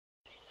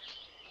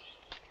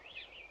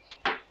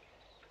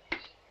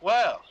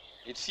Well,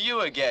 it's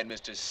you again,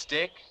 Mr.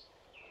 Stick.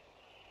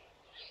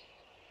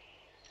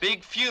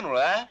 Big funeral,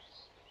 eh?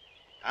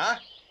 Huh?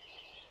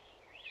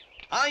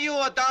 Are you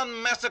a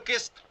damn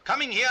masochist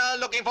coming here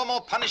looking for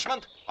more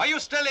punishment? Are you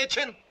still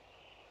itching?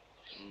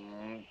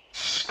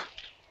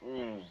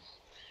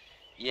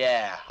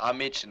 Yeah,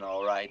 I'm itching,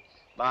 all right.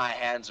 My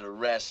hands are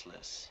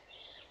restless.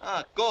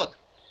 Ah, good.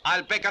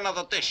 I'll bake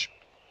another dish.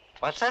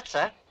 What's that,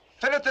 sir?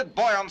 Filleted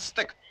boy on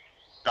stick.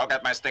 Go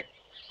get my stick.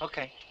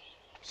 Okay.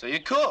 So you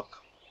cook?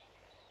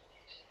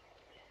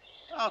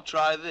 I'll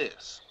try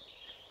this.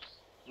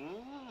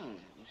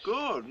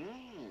 Good.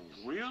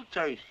 Real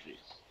tasty.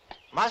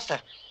 Master.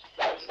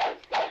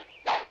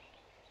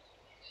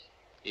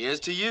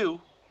 Here's to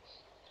you.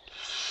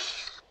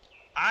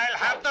 I'll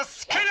have the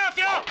skin off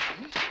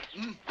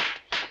you!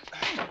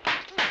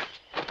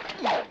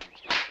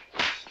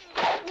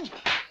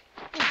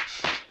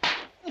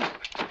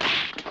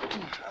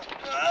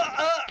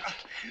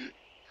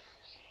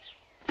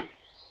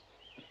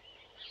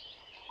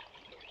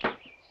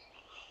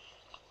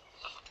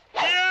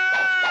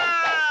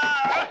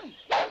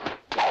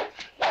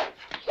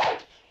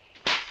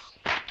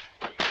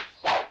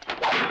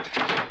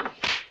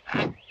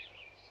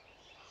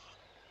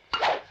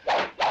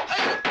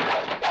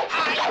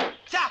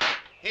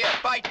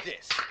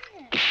 This.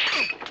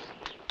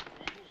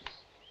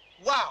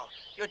 Wow,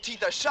 your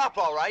teeth are sharp,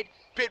 all right.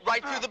 Bit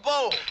right through the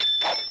bowl.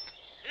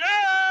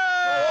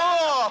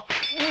 Oh!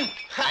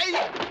 Hey!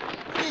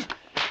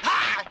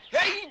 Ha!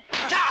 Hey!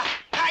 Ta!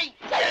 Hey!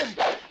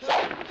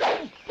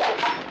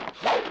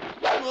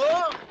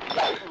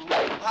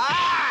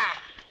 Ah!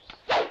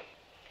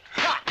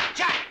 Ha!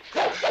 Ta!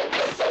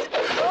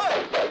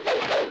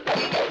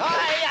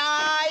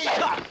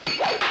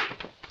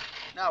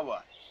 Now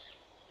what?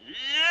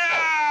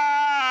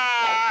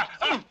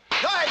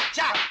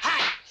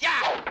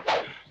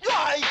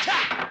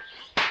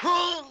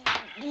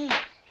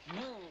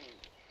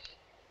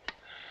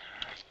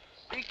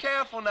 Be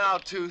careful now,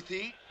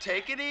 Toothy.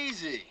 Take it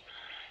easy.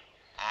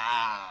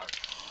 Ah.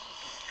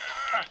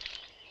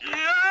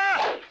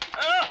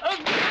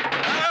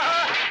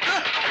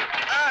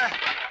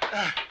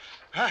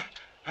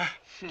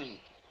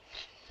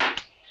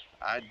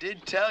 I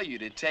did tell you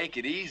to take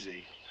it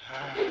easy.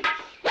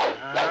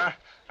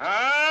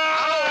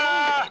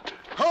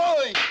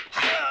 Hoy!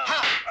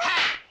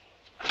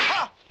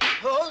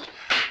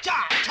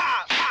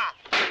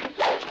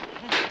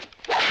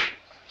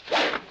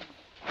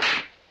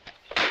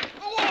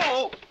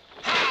 Whoa!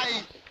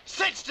 Hi!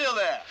 Sit still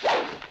there!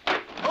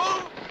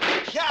 Oh!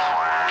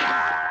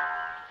 Yeah!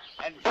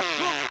 And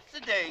whoop's the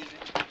daisy.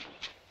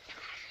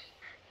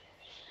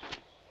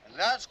 And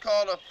that's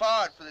called a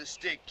fart for the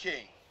Stick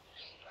King.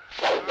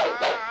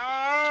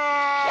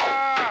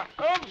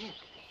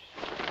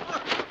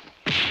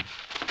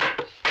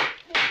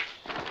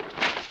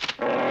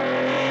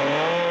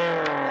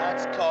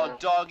 That's called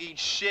dog eat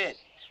shit.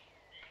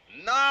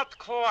 Not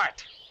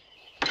quite.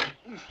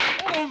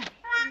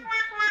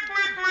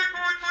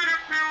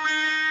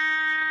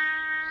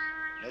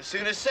 No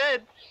sooner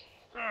said.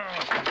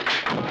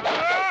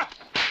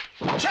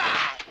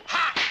 Cha!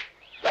 Ha!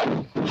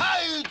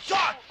 Hey!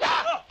 Cha!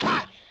 Ha!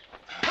 Ha!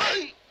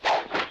 Hey!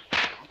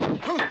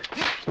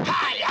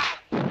 Hi-ya!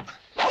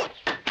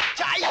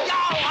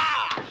 Cha-ya-wa!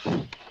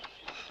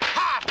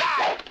 Ha!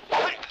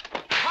 Hey!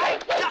 Hey!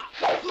 Cha!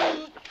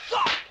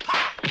 Cha! Ha!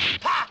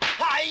 Ha!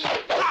 Hey!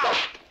 Ha!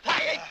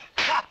 Hey!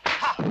 Ha!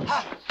 Ha! Ha!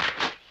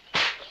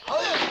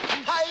 Hey!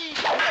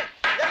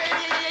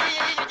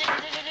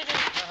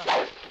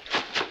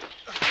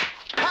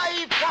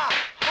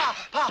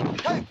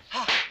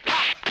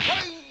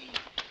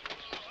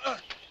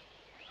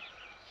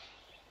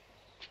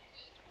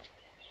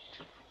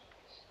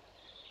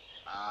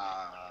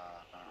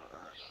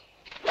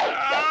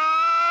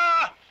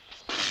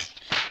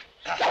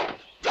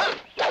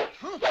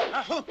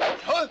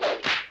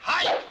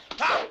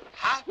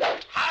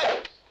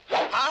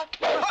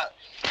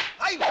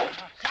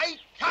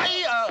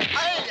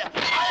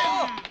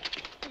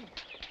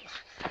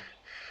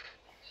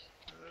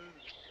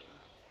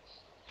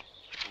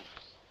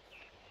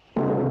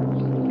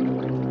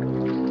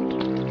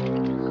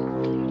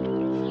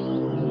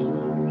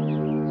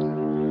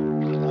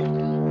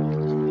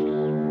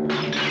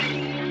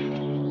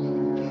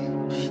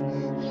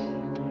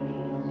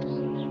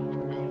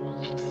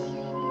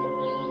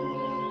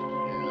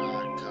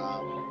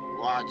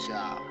 Watch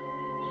out.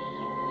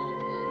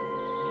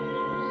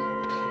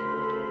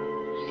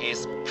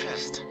 He's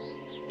pissed.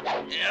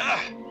 Yeah.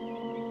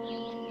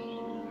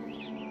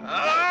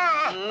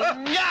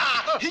 Yeah.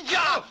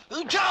 Yeah.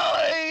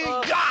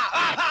 Yeah.